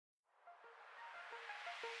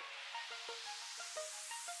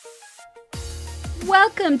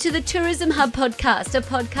Welcome to the Tourism Hub podcast, a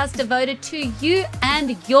podcast devoted to you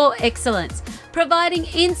and your excellence, providing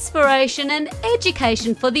inspiration and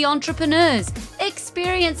education for the entrepreneurs,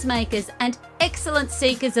 experience makers, and excellence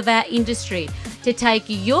seekers of our industry to take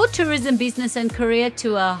your tourism business and career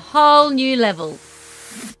to a whole new level.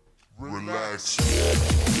 Relax.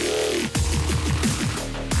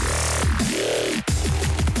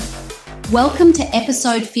 Welcome to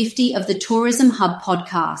episode 50 of the Tourism Hub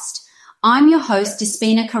podcast. I'm your host,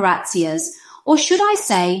 Despina Karatzias, or should I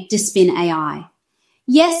say DespinAI.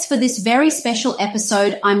 Yes, for this very special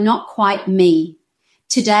episode, I'm not quite me.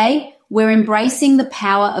 Today, we're embracing the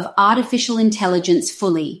power of artificial intelligence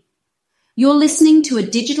fully. You're listening to a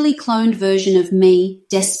digitally cloned version of me,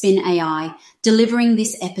 DespinAI, delivering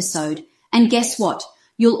this episode. And guess what?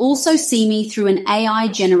 You'll also see me through an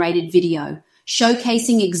AI-generated video,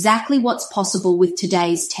 showcasing exactly what's possible with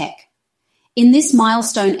today's tech. In this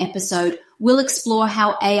milestone episode, we'll explore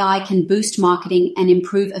how AI can boost marketing and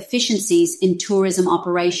improve efficiencies in tourism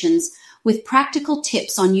operations with practical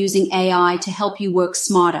tips on using AI to help you work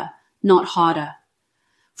smarter, not harder.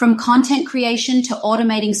 From content creation to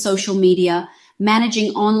automating social media,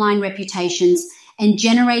 managing online reputations, and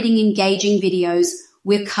generating engaging videos,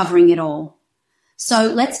 we're covering it all. So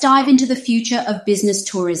let's dive into the future of business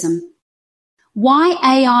tourism. Why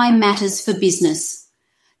AI matters for business.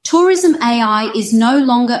 Tourism AI is no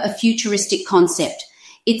longer a futuristic concept.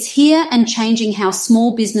 It's here and changing how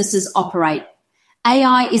small businesses operate.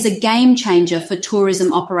 AI is a game changer for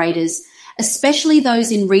tourism operators, especially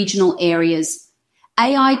those in regional areas.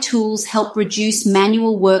 AI tools help reduce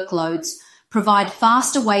manual workloads, provide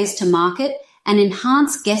faster ways to market, and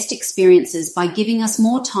enhance guest experiences by giving us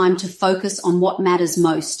more time to focus on what matters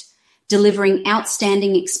most, delivering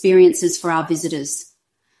outstanding experiences for our visitors.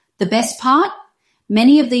 The best part?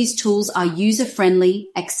 Many of these tools are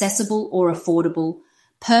user-friendly, accessible, or affordable,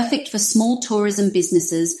 perfect for small tourism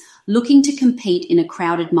businesses looking to compete in a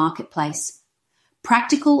crowded marketplace.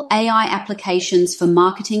 Practical AI applications for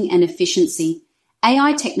marketing and efficiency.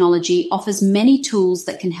 AI technology offers many tools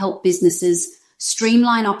that can help businesses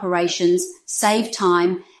streamline operations, save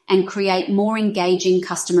time, and create more engaging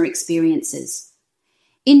customer experiences.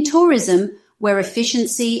 In tourism, where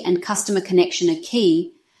efficiency and customer connection are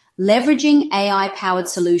key, leveraging AI-powered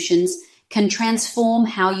solutions can transform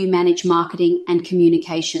how you manage marketing and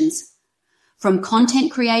communications. From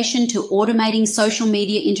content creation to automating social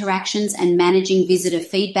media interactions and managing visitor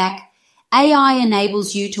feedback, AI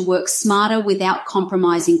enables you to work smarter without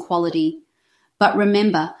compromising quality. But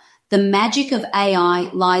remember, the magic of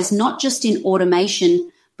AI lies not just in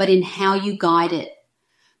automation, but in how you guide it.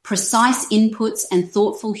 Precise inputs and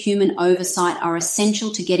thoughtful human oversight are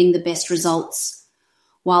essential to getting the best results.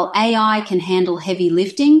 While AI can handle heavy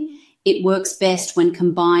lifting, it works best when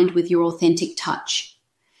combined with your authentic touch.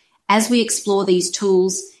 As we explore these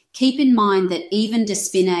tools, keep in mind that even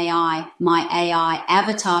DespinAI, my AI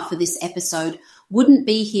avatar for this episode, wouldn't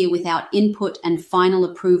be here without input and final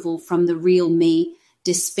approval from the real me,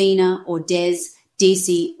 Despina or Des,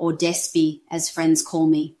 Desi or Despi, as friends call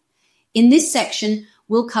me. In this section,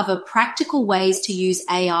 we'll cover practical ways to use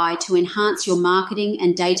AI to enhance your marketing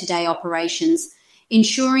and day-to-day operations,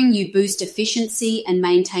 ensuring you boost efficiency and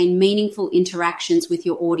maintain meaningful interactions with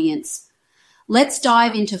your audience. Let's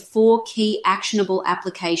dive into 4 key actionable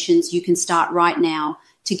applications you can start right now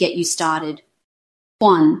to get you started.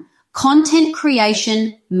 1. Content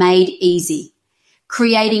creation made easy.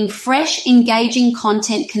 Creating fresh, engaging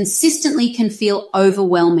content consistently can feel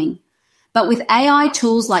overwhelming. But with AI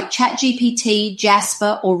tools like ChatGPT,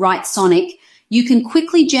 Jasper, or WriteSonic, you can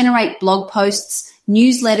quickly generate blog posts,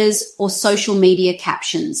 newsletters, or social media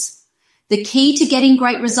captions. The key to getting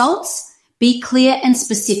great results? Be clear and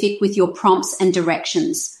specific with your prompts and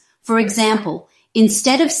directions. For example,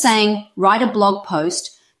 instead of saying, write a blog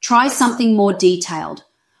post, try something more detailed.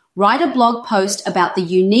 Write a blog post about the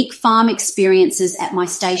unique farm experiences at my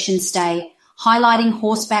station stay, highlighting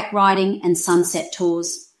horseback riding and sunset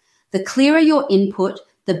tours. The clearer your input,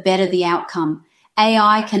 the better the outcome.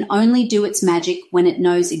 AI can only do its magic when it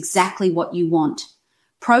knows exactly what you want.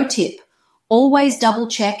 Pro tip, always double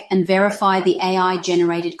check and verify the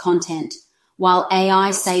AI-generated content. While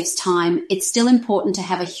AI saves time, it's still important to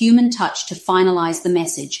have a human touch to finalize the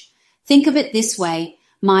message. Think of it this way,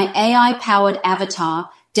 my AI-powered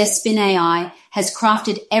avatar, DespinAI, has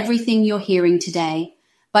crafted everything you're hearing today,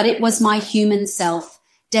 but it was my human self,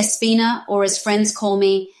 Despina, or as friends call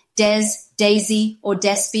me, Des, Daisy, or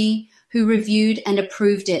Despi, who reviewed and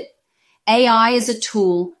approved it. AI is a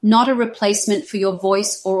tool, not a replacement for your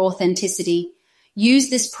voice or authenticity. Use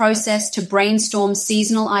this process to brainstorm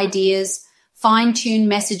seasonal ideas, fine-tune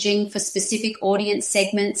messaging for specific audience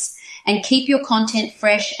segments, and keep your content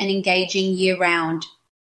fresh and engaging year-round.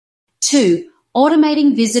 2.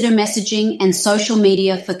 Automating visitor messaging and social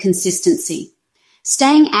media for consistency.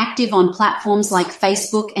 Staying active on platforms like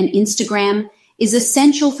Facebook and Instagram is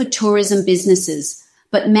essential for tourism businesses,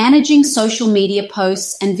 but managing social media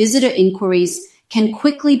posts and visitor inquiries can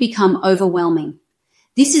quickly become overwhelming.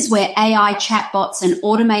 This is where AI chatbots and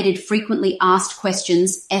automated frequently asked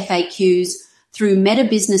questions, FAQs, through Meta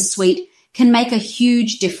Business Suite can make a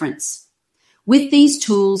huge difference. With these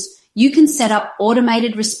tools, you can set up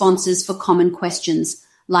automated responses for common questions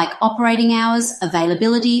like operating hours,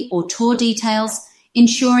 availability, or tour details,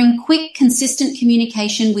 ensuring quick, consistent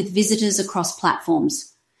communication with visitors across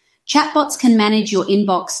platforms. Chatbots can manage your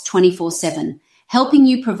inbox 24/7, helping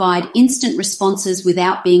you provide instant responses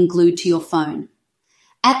without being glued to your phone.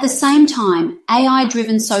 At the same time,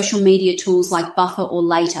 AI-driven social media tools like Buffer or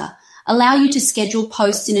Later allow you to schedule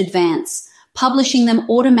posts in advance, publishing them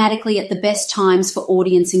automatically at the best times for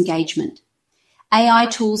audience engagement. AI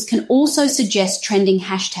tools can also suggest trending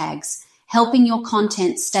hashtags, helping your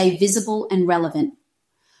content stay visible and relevant.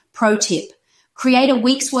 Pro tip: create a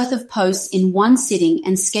week's worth of posts in one sitting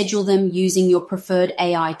and schedule them using your preferred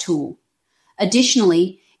AI tool.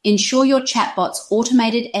 Additionally, ensure your chatbot's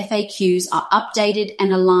automated FAQs are updated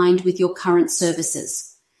and aligned with your current services.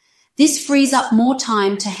 This frees up more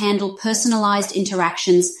time to handle personalized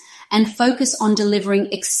interactions and focus on delivering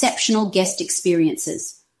exceptional guest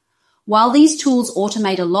experiences. While these tools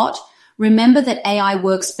automate a lot, remember that AI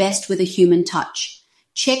works best with a human touch.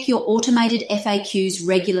 Check your automated FAQs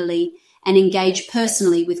regularly and engage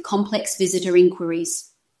personally with complex visitor inquiries.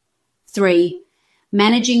 3.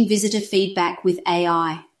 Managing visitor feedback with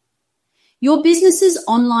AI. Your business's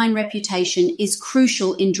online reputation is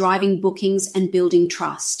crucial in driving bookings and building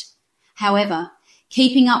trust. However,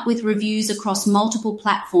 keeping up with reviews across multiple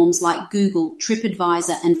platforms like Google,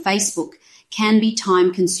 TripAdvisor, and Facebook can be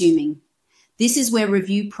time-consuming. This is where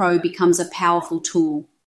Review Pro becomes a powerful tool.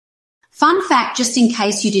 Fun fact, just in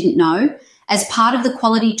case you didn't know, as part of the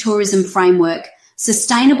Quality Tourism Framework,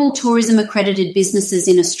 sustainable tourism accredited businesses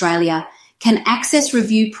in Australia can access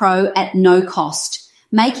Review Pro at no cost,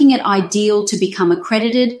 making it ideal to become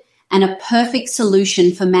accredited and a perfect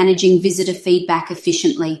solution for managing visitor feedback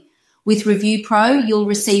efficiently. With Review Pro, you'll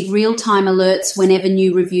receive real-time alerts whenever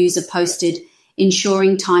new reviews are posted,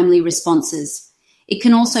 ensuring timely responses. It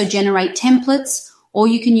can also generate templates, or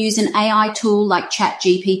you can use an AI tool like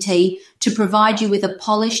ChatGPT to provide you with a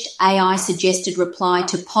polished AI-suggested reply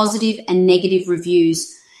to positive and negative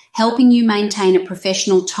reviews, helping you maintain a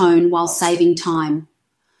professional tone while saving time.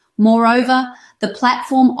 Moreover, the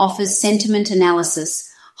platform offers sentiment analysis,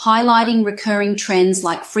 highlighting recurring trends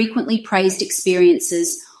like frequently praised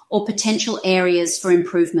experiences or potential areas for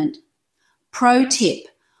improvement. Pro tip: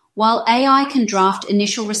 while AI can draft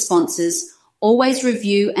initial responses, always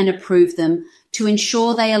review and approve them to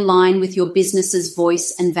ensure they align with your business's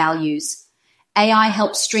voice and values. AI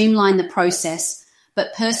helps streamline the process,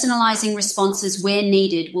 but personalizing responses where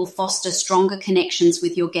needed will foster stronger connections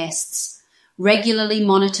with your guests. Regularly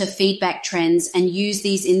monitor feedback trends and use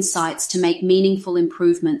these insights to make meaningful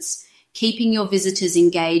improvements, keeping your visitors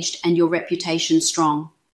engaged and your reputation strong.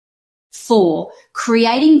 4.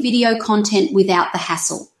 Creating video content without the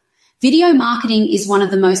hassle. Video marketing is one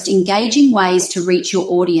of the most engaging ways to reach your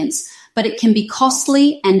audience, but it can be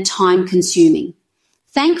costly and time-consuming.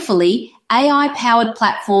 Thankfully, AI-powered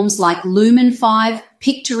platforms like Lumen 5,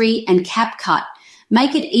 Pictory, and CapCut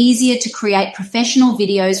make it easier to create professional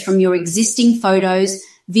videos from your existing photos,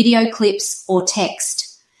 video clips, or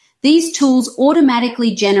text. These tools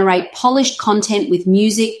automatically generate polished content with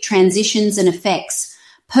music, transitions, and effects,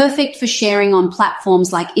 perfect for sharing on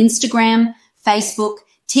platforms like Instagram, Facebook,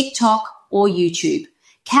 TikTok, or YouTube.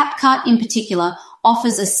 CapCut, in particular,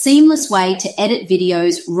 offers a seamless way to edit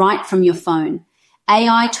videos right from your phone.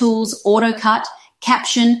 AI tools autocut,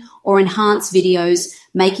 caption, or enhance videos,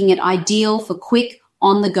 making it ideal for quick,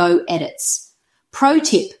 on-the-go edits. Pro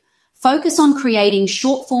tip: focus on creating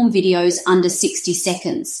short-form videos under 60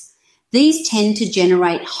 seconds. These tend to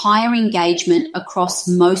generate higher engagement across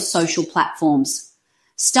most social platforms.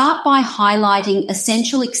 Start by highlighting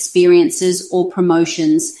essential experiences or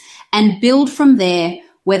promotions and build from there,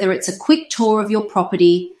 whether it's a quick tour of your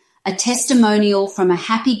property, a testimonial from a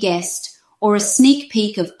happy guest, or a sneak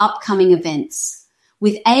peek of upcoming events.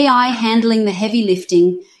 With AI handling the heavy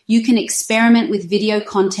lifting, you can experiment with video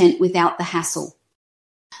content without the hassle.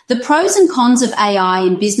 The pros and cons of AI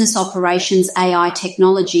in business operations AI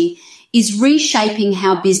technology is reshaping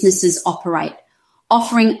how businesses operate,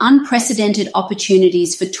 offering unprecedented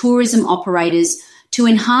opportunities for tourism operators to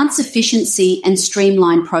enhance efficiency and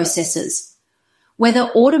streamline processes.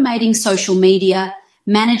 Whether automating social media,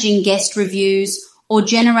 managing guest reviews, or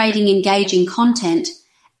generating engaging content,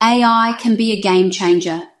 AI can be a game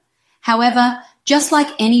changer. However, just like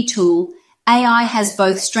any tool, AI has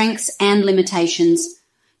both strengths and limitations.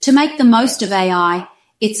 To make the most of AI,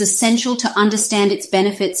 it's essential to understand its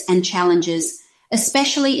benefits and challenges,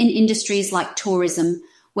 especially in industries like tourism,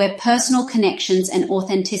 where personal connections and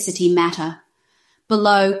authenticity matter.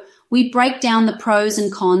 Below, we break down the pros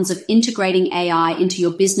and cons of integrating AI into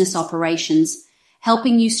your business operations,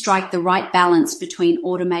 helping you strike the right balance between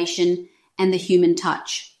automation and the human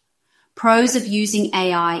touch. Pros of using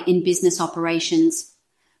AI in business operations.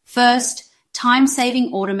 First,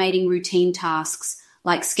 time-saving automating routine tasks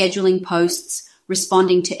like scheduling posts,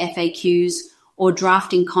 responding to FAQs, or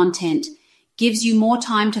drafting content gives you more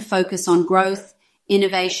time to focus on growth,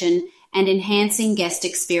 innovation, and enhancing guest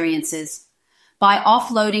experiences. By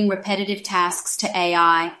offloading repetitive tasks to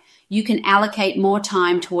AI, you can allocate more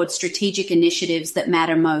time towards strategic initiatives that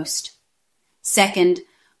matter most. Second,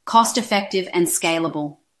 cost-effective and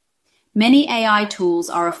scalable. Many AI tools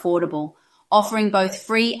are affordable, offering both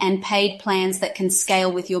free and paid plans that can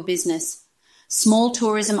scale with your business. Small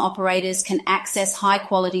tourism operators can access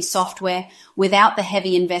high-quality software without the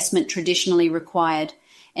heavy investment traditionally required,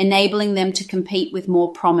 enabling them to compete with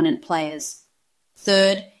more prominent players.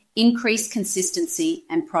 Third, increased consistency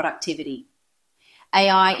and productivity.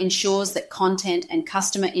 AI ensures that content and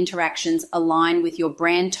customer interactions align with your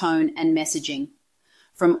brand tone and messaging.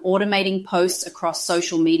 From automating posts across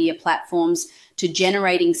social media platforms to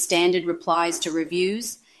generating standard replies to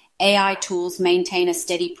reviews, AI tools maintain a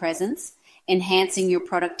steady presence, enhancing your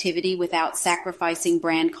productivity without sacrificing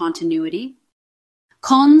brand continuity.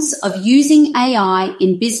 Cons of using AI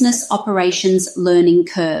in business operations learning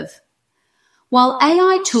curve. While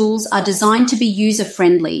AI tools are designed to be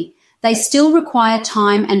user-friendly, they still require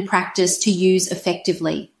time and practice to use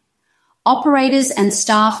effectively. Operators and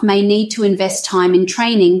staff may need to invest time in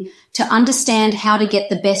training to understand how to get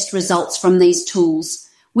the best results from these tools,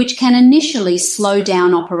 which can initially slow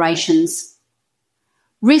down operations.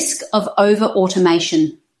 Risk of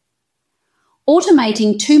over-automation.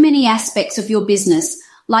 Automating too many aspects of your business,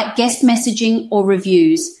 like guest messaging or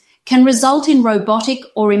reviews, can result in robotic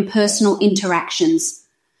or impersonal interactions.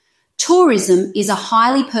 Tourism is a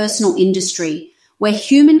highly personal industry where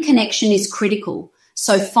human connection is critical,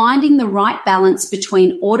 so finding the right balance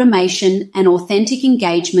between automation and authentic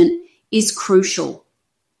engagement is crucial.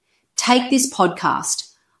 Take this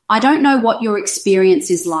podcast. I don't know what your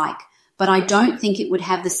experience is like, but I don't think it would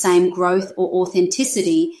have the same growth or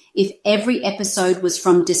authenticity if every episode was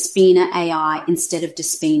from DespinAI instead of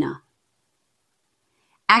Despina.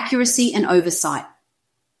 Accuracy and oversight.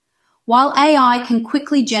 While AI can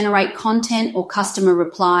quickly generate content or customer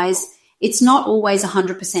replies, it's not always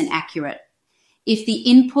 100% accurate. If the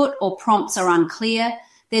input or prompts are unclear,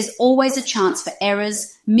 there's always a chance for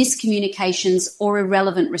errors, miscommunications, or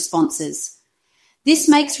irrelevant responses. This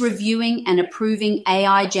makes reviewing and approving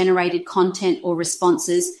AI-generated content or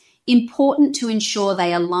responses important to ensure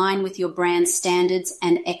they align with your brand's standards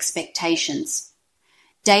and expectations.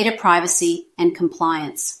 Data privacy and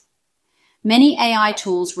compliance. Many AI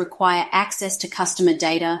tools require access to customer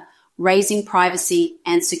data, raising privacy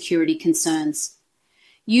and security concerns.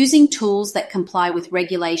 Using tools that comply with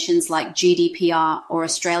regulations like GDPR or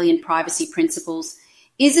Australian privacy principles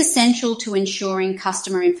is essential to ensuring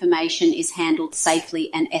customer information is handled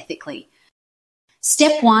safely and ethically.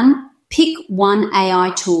 Step 1, pick one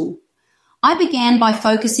AI tool. I began by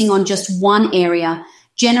focusing on just one area,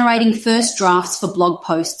 generating first drafts for blog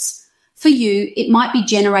posts. For you, it might be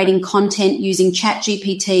generating content using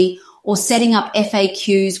ChatGPT or setting up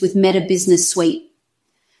FAQs with Meta Business Suite.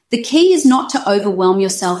 The key is not to overwhelm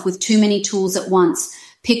yourself with too many tools at once.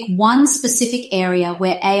 Pick one specific area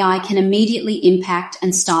where AI can immediately impact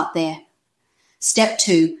and start there. Step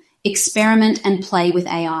 2, experiment and play with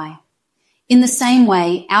AI. In the same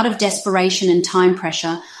way, out of desperation and time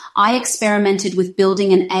pressure, I experimented with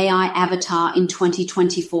building an AI avatar in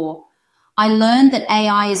 2024. I learned that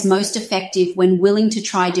AI is most effective when willing to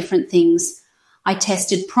try different things. I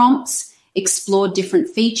tested prompts, explored different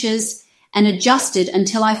features, and adjusted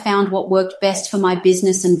until I found what worked best for my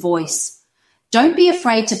business and voice. Don't be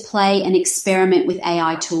afraid to play and experiment with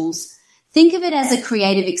AI tools. Think of it as a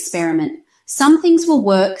creative experiment. Some things will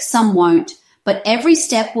work, some won't, but every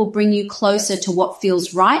step will bring you closer to what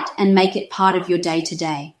feels right and make it part of your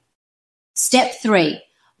day-to-day. Step 3,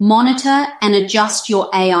 monitor and adjust your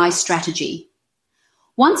AI strategy.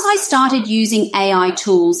 Once I started using AI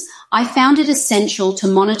tools, I found it essential to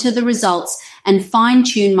monitor the results and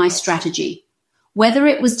fine-tune my strategy. Whether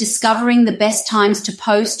it was discovering the best times to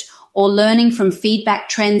post or learning from feedback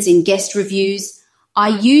trends in guest reviews, I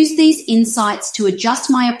use these insights to adjust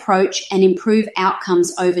my approach and improve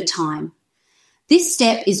outcomes over time. This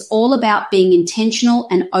step is all about being intentional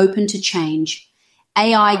and open to change.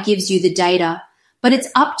 AI gives you the data, but it's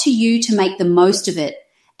up to you to make the most of it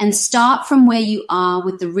and start from where you are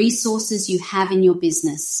with the resources you have in your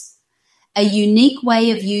business. A unique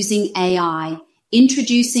way of using AI,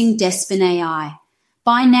 introducing DespinAI.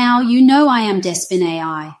 By now, you know I am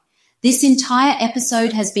DespinAI. This entire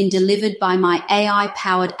episode has been delivered by my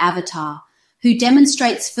AI-powered avatar, who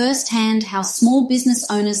demonstrates firsthand how small business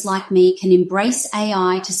owners like me can embrace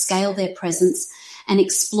AI to scale their presence and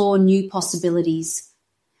explore new possibilities.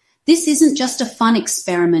 This isn't just a fun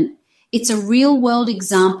experiment. It's a real-world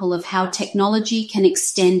example of how technology can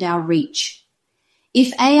extend our reach.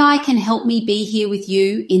 If AI can help me be here with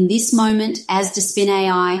you in this moment as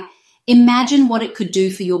DespinAI, imagine what it could do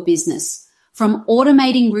for your business. From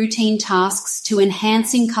automating routine tasks to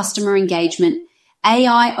enhancing customer engagement,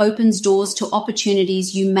 AI opens doors to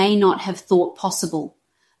opportunities you may not have thought possible.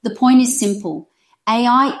 The point is simple.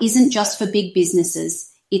 AI isn't just for big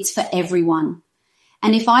businesses, it's for everyone.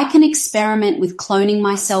 And if I can experiment with cloning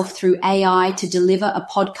myself through AI to deliver a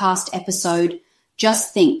podcast episode,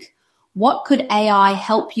 just think, what could AI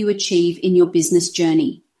help you achieve in your business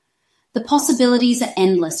journey? The possibilities are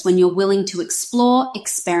endless when you're willing to explore,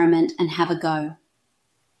 experiment, and have a go.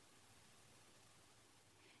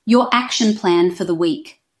 Your action plan for the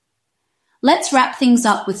week. Let's wrap things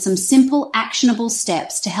up with some simple, actionable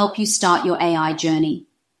steps to help you start your AI journey.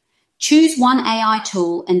 Choose one AI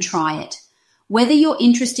tool and try it. Whether you're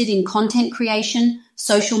interested in content creation,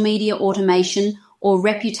 social media automation, or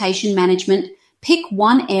reputation management, pick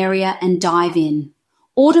one area and dive in.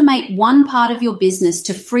 Automate one part of your business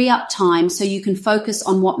to free up time so you can focus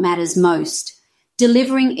on what matters most,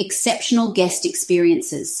 delivering exceptional guest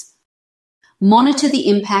experiences. Monitor the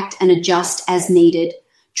impact and adjust as needed.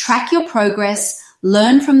 Track your progress,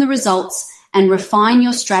 learn from the results, and refine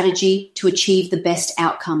your strategy to achieve the best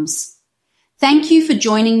outcomes. Thank you for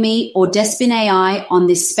joining me or DespinAI on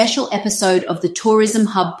this special episode of the Tourism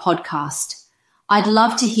Hub podcast. I'd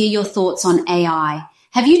love to hear your thoughts on AI.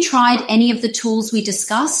 Have you tried any of the tools we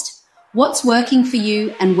discussed? What's working for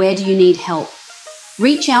you and where do you need help?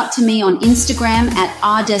 Reach out to me on Instagram at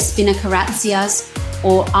Despina Karatzias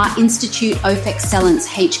or our Institute of Excellence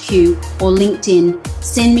HQ or LinkedIn.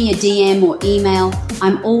 Send me a DM or email.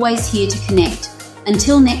 I'm always here to connect.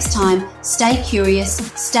 Until next time, stay curious,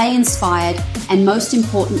 stay inspired, and most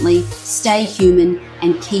importantly, stay human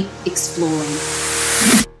and keep exploring.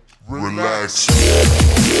 Relax.